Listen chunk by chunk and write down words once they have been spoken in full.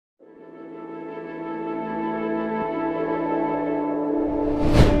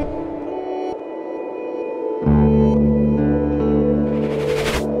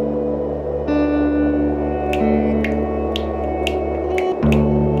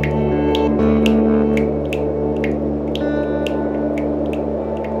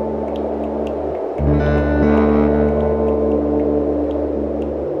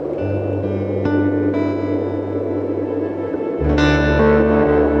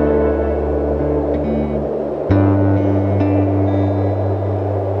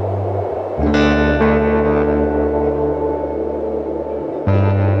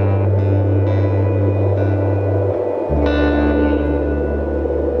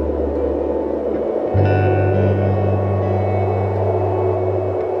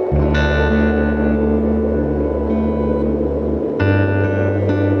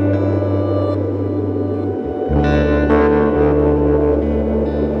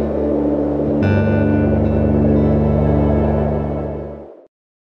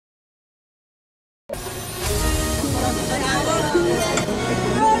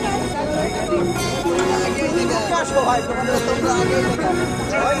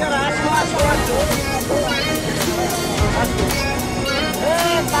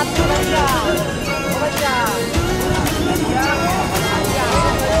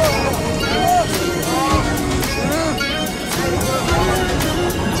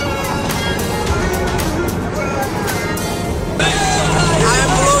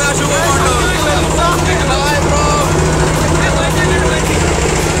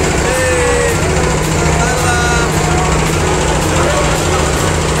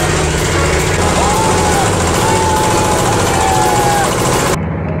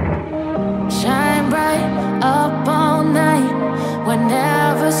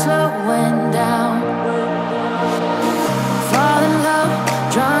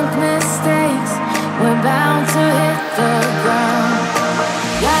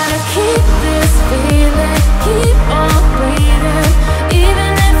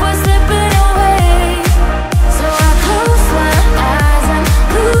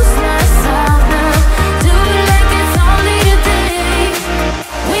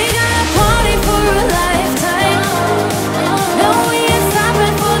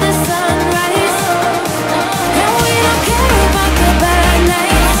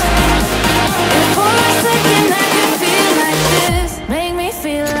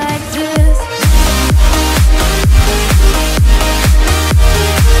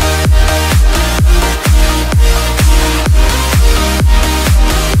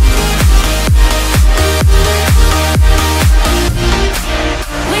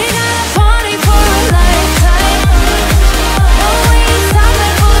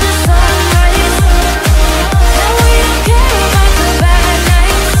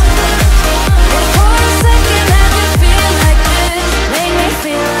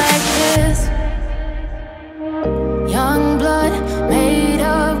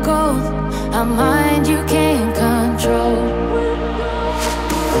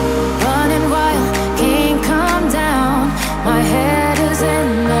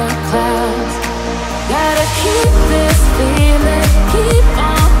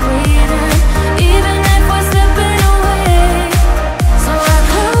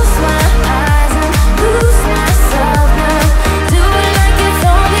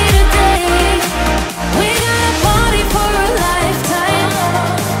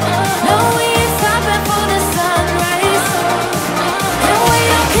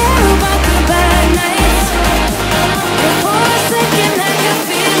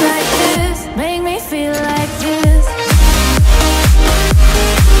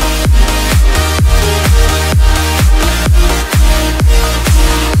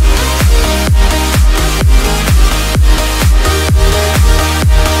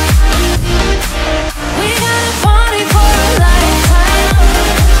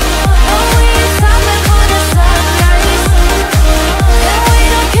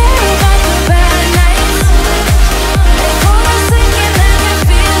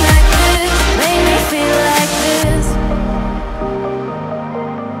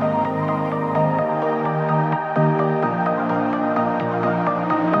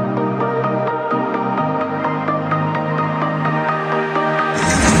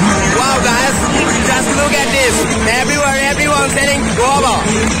Everyone selling guava.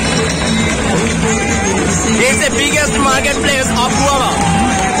 It's the biggest marketplace of guava.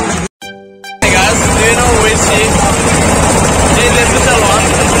 Hey guys, do you know which is the special one?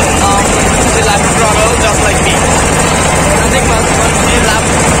 She loves to travel just like me. Nothing much, but she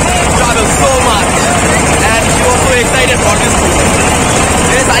loves to travel so much. And she was so excited for this food.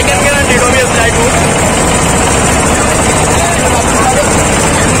 Yes, I can guarantee it, obviously I do.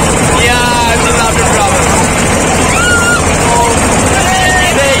 Yeah, she loves to travel.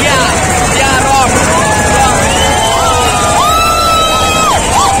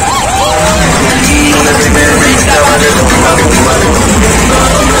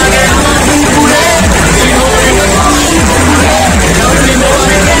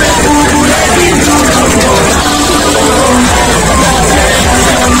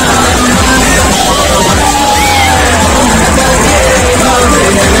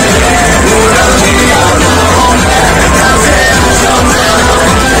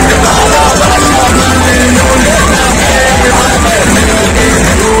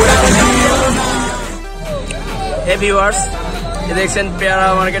 Viewers এই দেখছেন পেয়ারা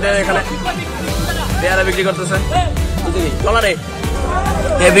মার্কেটের এখানে পেয়ারা বিক্রি করতেছে ডলারে।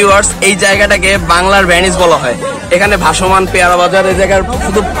 হে viewers, এই জায়গাটাকে বাংলার ভেনিস বলা হয়। এখানে ভাসমান পেয়ারা বাজার, এই জায়গার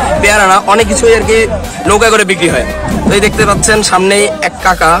শুধু পেয়ারা না অনেক কিছুই আর কি নৌকা করে বিক্রি হয়। তো এই দেখতে পাচ্ছেন সামনেই এক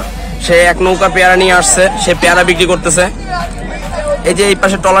কাকা, সে এক নৌকা পেয়ারা নিয়ে আসছে, সে পেয়ারা বিক্রি করতেছে। এই যে এই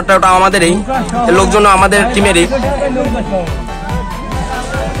পাশে ট্রলারটা ওটা আমাদেরই, লোকজন আমাদের টিমেরই।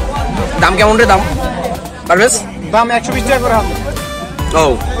 দাম কেমন রে দাম পারভেজ? দাম 120 টাকা করে হবে। ও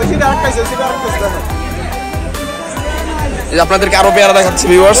এই যে আপনাদেরকে আরো পেয়ারা দেখাচ্ছি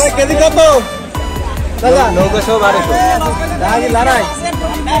ভিউয়ার্স। কেজি কত দাদা? 912 লড়াই।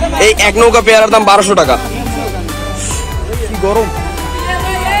 এই এক নৌকা পেয়ারার দাম 1200 টাকা। কি গরম।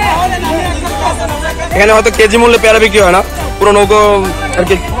 এখানে হয়তো কেজি মূল্যে পেয়ারা বিক্রি হয় না, পুরো নৌকো আর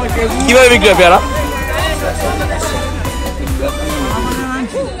কি। কিভাবে বিক্রি হয় পেয়ারা?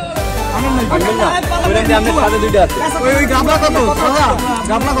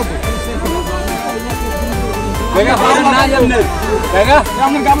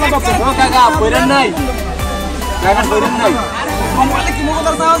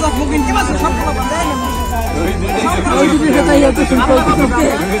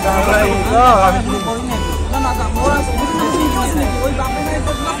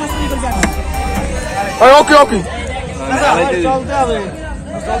 ওকে ওকে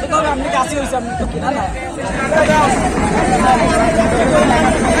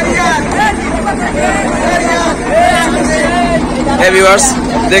ভিউয়ার্স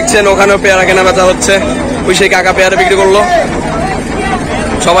দেখছেন ওখানেও পেয়ারা কেনা বেচা হচ্ছে। ওই সেই কাকা পেয়ারা বিক্রি করলো,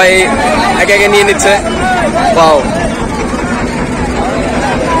 সবাই একে একে নিয়ে নিচ্ছে। পাও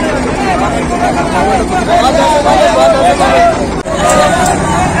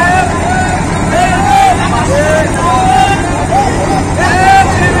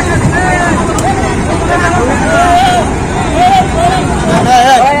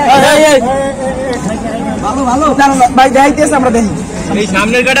ভালো ভাই দেখাইতেছে, আমরা দেখি। এই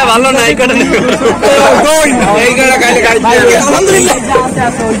সামনের কাটা ভালো না, এই কাটা এই কাটা খাইলে গাড়ি আলহামদুলিল্লাহ।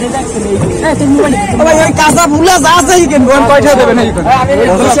 ভাই ওই কাঁচা ফুলা যা আছে কেন কয়টা দেবেন? এই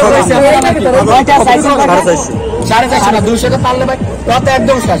 450 না 200 টা পারলে ভাই কত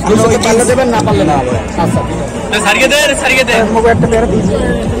একদম শেষ। 200 টা পারলে দেবেন, না পারলে না। আচ্ছা সারিয়ে দে মোবাইল একটা পেয়ারা দিয়েছি।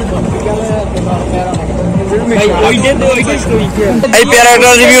 এই পেয়ারাটা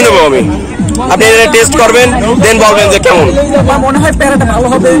রিভিউ নেবো আমি, আপনি এটা টেস্ট করবেন, দেন বলবেন যে কেমন। আমার মনে হয় পেয়ারাটা ভালো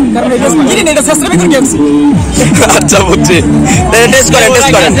হবে, কারণ এটা সাবস্ক্রাইব করে গেছি। আচ্ছা বুঝছি, টেস্ট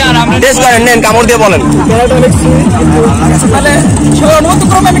করেন নেন, কামড় দিয়ে বলেন। পেয়ারাটা দেখছি তাহলে অনুমতি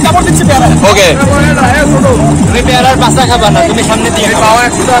করবে, আমি কামড় দিচ্ছি পেয়ারা। ওকে, তুমি পেয়ারার পাশা খাবা না, তুমি সামনে দিয়ে খাও।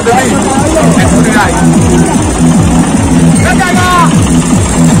 100 টাকা দেবি, 100 টাকা।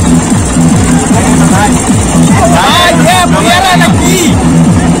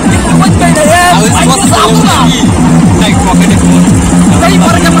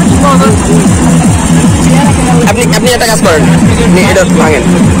 আপনি একটা কাজ করেন, এটা ভাঙেন,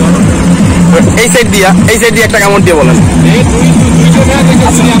 এই সাইড দিয়া একটা কামড় দিয়ে বলেন।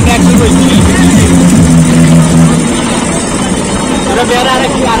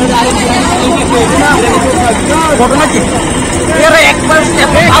 ঘটনা কি?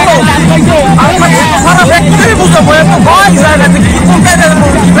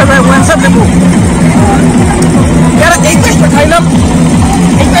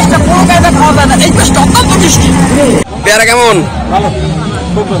 পেয়ারা কেমন?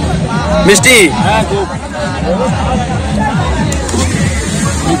 মিষ্টি?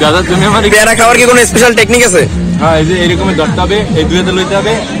 পেয়ারা খাওয়ার কি কোনো স্পেশাল টেকনিক আছে? হ্যাঁ, এই যে এরকম ধরতে হবে, এই দুই হাতে লইতে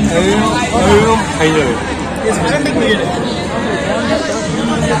হবে, খাই যাবে।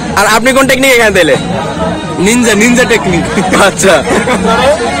 আর আপনি কোন টেকনিক এখানে দিলে? Ninja technique. আচ্ছা,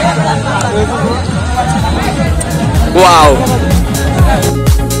 ওয়াও।